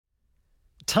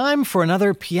Time for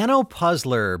another piano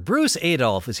puzzler. Bruce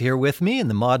Adolph is here with me in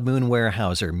the Maud Moon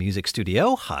Weyerhaeuser Music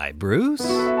Studio. Hi, Bruce.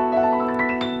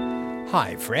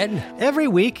 Hi, Fred. Every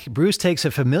week, Bruce takes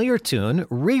a familiar tune,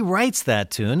 rewrites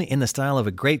that tune in the style of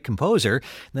a great composer.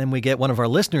 Then we get one of our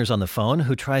listeners on the phone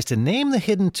who tries to name the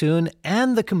hidden tune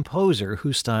and the composer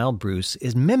whose style Bruce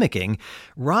is mimicking.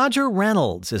 Rodger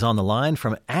Reynolds is on the line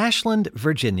from Ashland,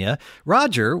 Virginia.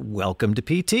 Rodger, welcome to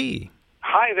PT.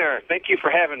 Hi there. Thank you for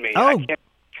having me. Oh. I can't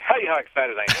tell you how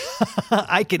excited I am.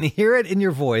 I can hear it in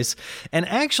your voice. And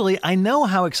actually, I know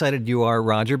how excited you are,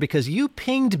 Rodger, because you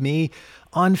pinged me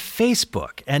on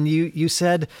Facebook, and you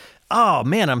said, oh,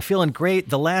 man, I'm feeling great.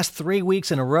 The last 3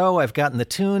 weeks in a row, I've gotten the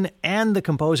tune and the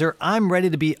composer. I'm ready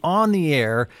to be on the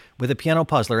air with a piano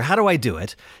puzzler. How do I do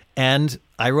it? And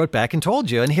I wrote back and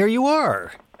told you, and here you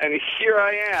are. And here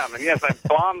I am. And yes, I've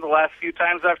bombed the last few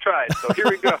times I've tried, so here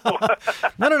we go.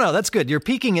 No, that's good. You're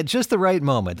peaking at just the right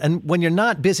moment. And when you're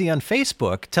not busy on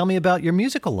Facebook, tell me about your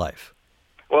musical life.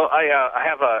 Well, I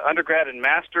have an undergrad and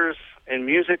master's in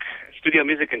music, studio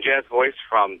music and jazz voice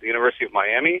from the University of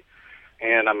Miami,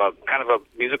 and I'm a kind of a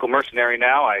musical mercenary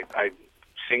now. I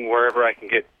sing wherever I can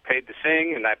get paid to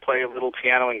sing, and I play a little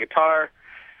piano and guitar,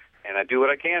 and I do what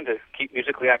I can to keep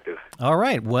musically active. All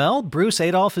right. Well, Bruce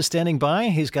Adolph is standing by.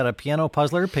 He's got a piano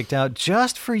puzzler picked out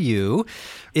just for you.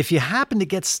 If you happen to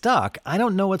get stuck, I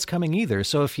don't know what's coming either,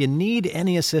 so if you need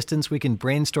any assistance, we can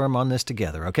brainstorm on this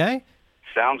together, okay?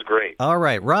 Sounds great. All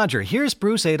right, Rodger, here's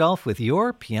Bruce Adolph with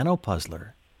your piano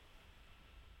puzzler.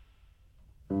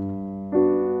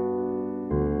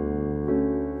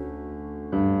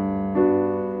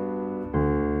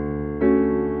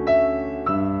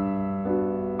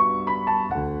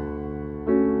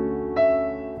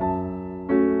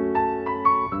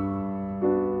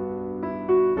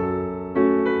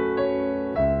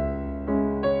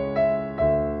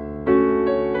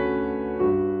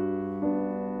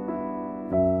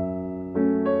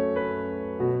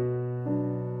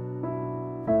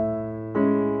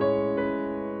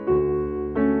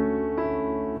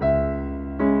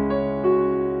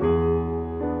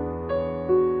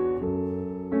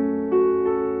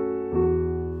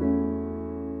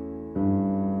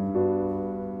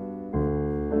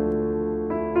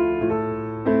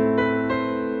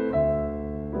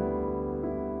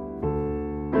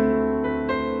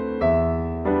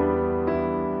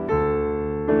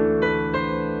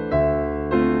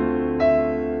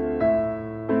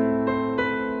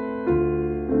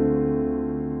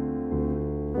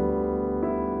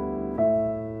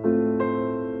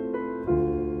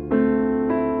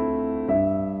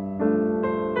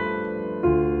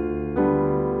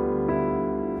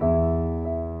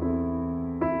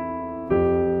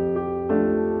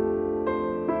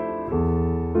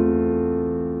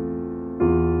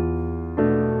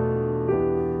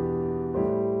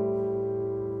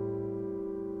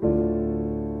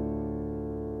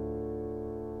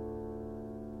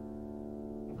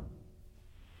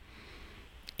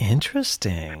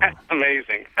 Interesting.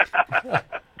 Amazing.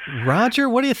 Rodger,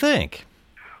 what do you think?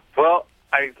 Well,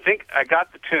 I think I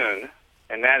got the tune,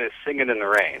 and that is Singin' in the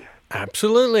Rain.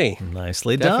 Absolutely.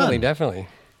 Nicely done. Definitely.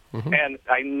 Mm-hmm. And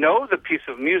I know the piece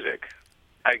of music.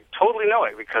 I totally know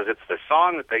it because it's the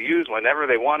song that they use whenever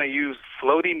they want to use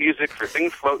floaty music for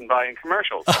things floating by in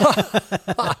commercials.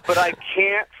 But I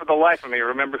can't, for the life of me,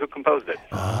 remember who composed it.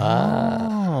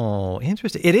 Oh,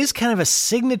 interesting. It is kind of a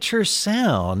signature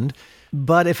sound,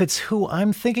 but if it's who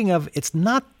I'm thinking of, it's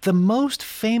not the most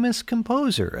famous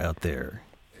composer out there.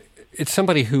 It's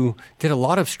somebody who did a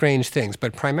lot of strange things,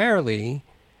 but primarily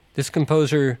this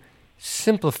composer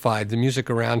simplified the music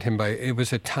around him. It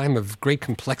was a time of great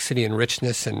complexity and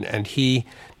richness, and he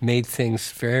made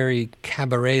things very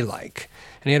cabaret-like.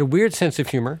 And he had a weird sense of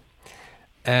humor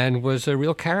and was a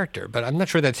real character, but I'm not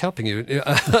sure that's helping you.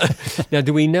 Now,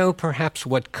 do we know perhaps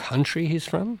what country he's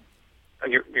from?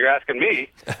 You're asking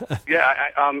me? Yeah,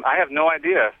 I have no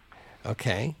idea.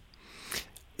 Okay.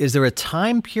 Is there a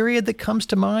time period that comes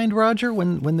to mind, Rodger,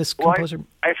 when this composer... Well,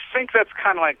 I think that's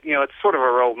kind of like, it's sort of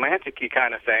a romantic-y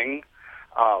kind of thing.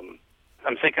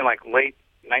 I'm thinking like late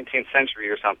 19th century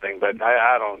or something, but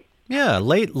I don't... Yeah,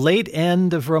 late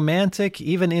end of Romantic,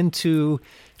 even into...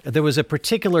 There was a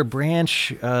particular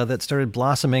branch that started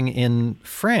blossoming in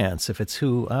France, if it's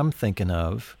who I'm thinking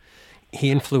of. He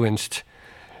influenced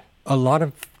a lot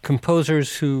of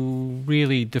composers who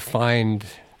really defined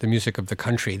the music of the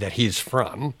country that he's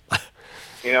from.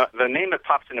 The name that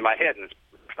pops into my head, and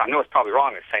I know it's probably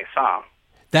wrong, is Saint-Saëns.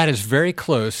 That is very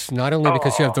close, not only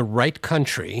because you have the right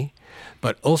country,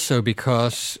 but also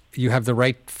because you have the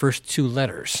right first two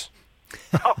letters.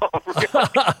 Oh,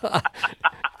 really?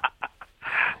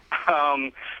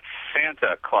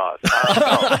 Santa Claus.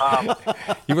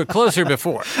 You were closer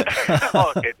before.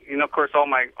 Okay. Of course, all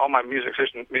my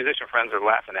musician friends are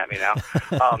laughing at me now.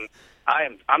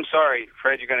 I'm sorry,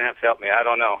 Fred. You're going to have to help me. I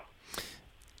don't know.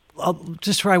 I'll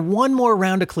just try one more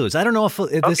round of clues. I don't know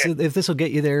if this will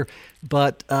get you there,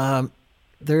 but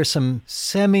there are some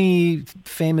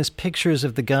semi-famous pictures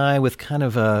of the guy with kind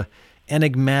of a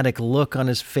enigmatic look on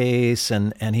his face,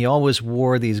 and he always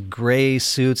wore these gray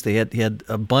suits. He had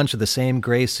a bunch of the same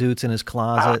gray suits in his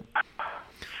closet.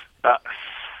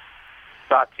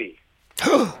 Sati.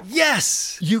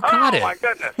 Yes! You got it. Oh, my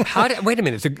goodness. Wait a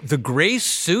minute. The gray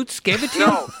suits gave it to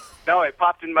you? No, it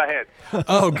popped in my head.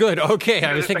 Oh, good. Okay.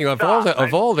 I was thinking of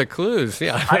all the clues.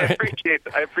 Yeah. I appreciate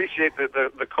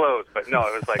the clothes, but no,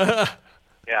 it was like,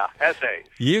 yeah, essays.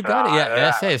 You got it. Yeah,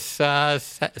 essays.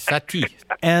 Sati.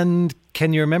 And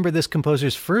can you remember this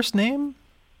composer's first name?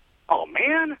 Oh,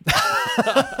 man.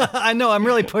 I know, I'm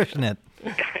really pushing it.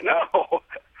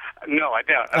 No, I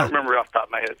don't. I don't remember off the top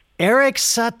of my head. Eric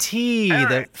Satie,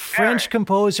 the French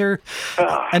composer.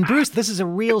 And Bruce, this is a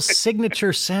real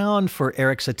signature sound for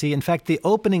Eric Satie. In fact, the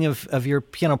opening of your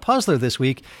piano puzzler this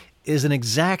week is an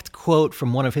exact quote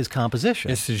from one of his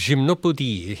compositions. It's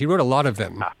gymnopodie. He wrote a lot of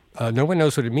them. No one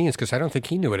knows what it means because I don't think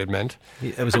he knew what it meant.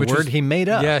 It was a word he made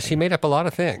up. Yes, he made up a lot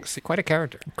of things. Quite a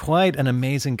character. Quite an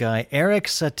amazing guy. Eric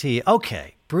Satie.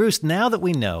 Okay, Bruce, now that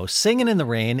we know Singing in the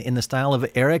Rain in the style of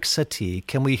Eric Satie,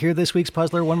 can we hear this week's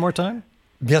puzzler one more time?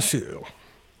 Bien sûr.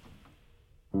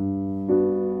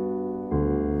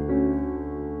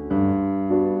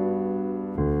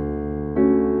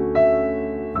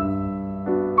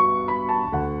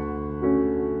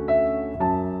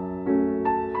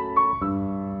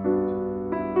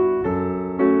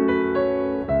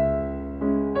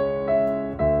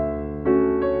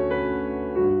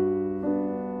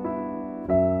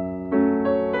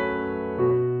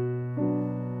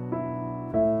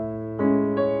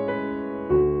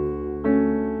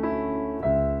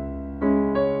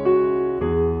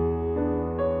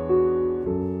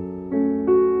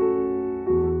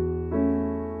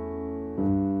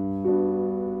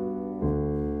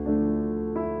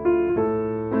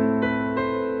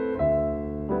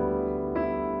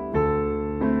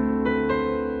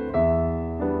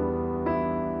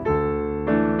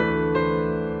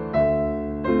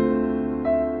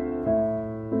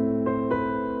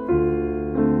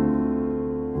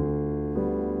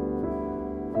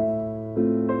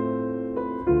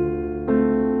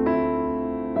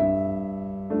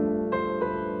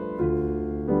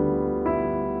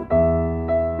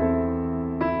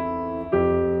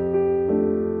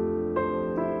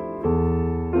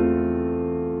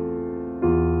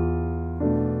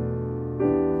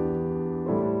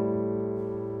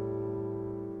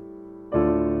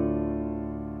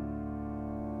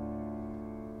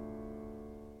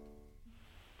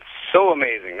 So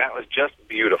amazing. That was just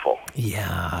beautiful.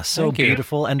 Yeah, so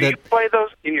beautiful. And do you play those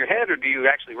in your head, or do you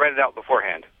actually write it out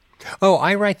beforehand? Oh,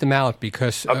 I write them out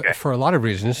because for a lot of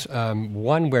reasons.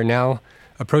 One, we're now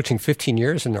approaching 15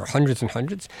 years, and there are hundreds and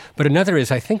hundreds. But another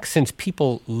is, I think since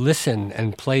people listen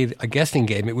and play a guessing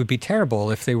game, it would be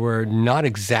terrible if they were not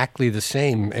exactly the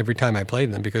same every time I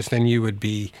played them, because then you would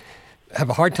have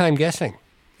a hard time guessing.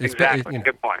 Exactly.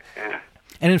 Good point. Yeah.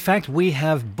 And in fact, we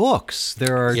have books.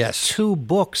 There are 2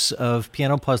 books of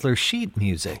Piano Puzzler sheet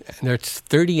music. And there's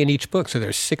 30 in each book, so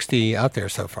there's 60 out there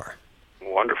so far.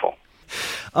 Wonderful.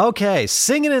 Okay,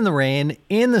 Singing in the Rain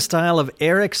in the style of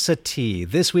Eric Satie.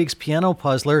 This week's Piano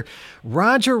Puzzler,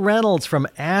 Rodger Reynolds from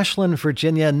Ashland,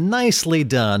 Virginia. Nicely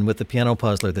done with the Piano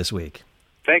Puzzler this week.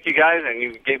 Thank you, guys, and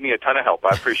you gave me a ton of help.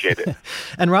 I appreciate it.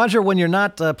 And Rodger, when you're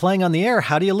not playing on the air,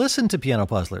 how do you listen to Piano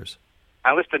Puzzlers?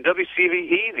 I listen to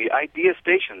WCVE, the Idea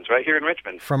Stations, right here in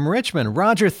Richmond. From Richmond.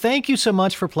 Rodger, thank you so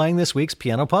much for playing this week's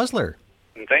Piano Puzzler.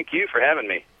 And thank you for having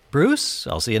me. Bruce,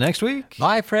 I'll see you next week.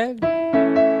 Bye, Fred.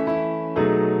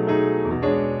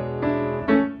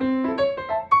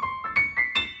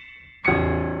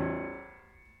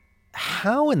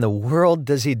 How in the world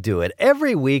does he do it?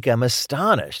 Every week I'm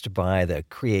astonished by the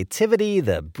creativity,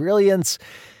 the brilliance,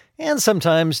 and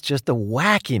sometimes just the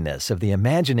wackiness of the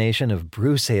imagination of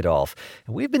Bruce Adolphe.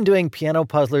 We've been doing Piano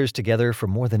Puzzlers together for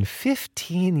more than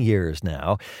 15 years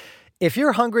now. If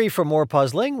you're hungry for more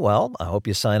puzzling, well, I hope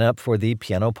you sign up for the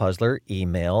Piano Puzzler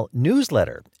email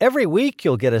newsletter. Every week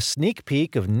you'll get a sneak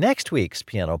peek of next week's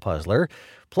Piano Puzzler.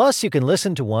 Plus, you can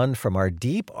listen to one from our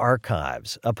deep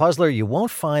archives, a puzzler you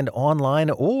won't find online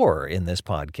or in this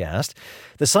podcast.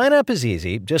 The sign-up is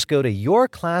easy. Just go to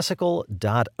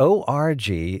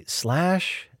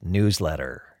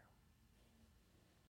yourclassical.org/newsletter.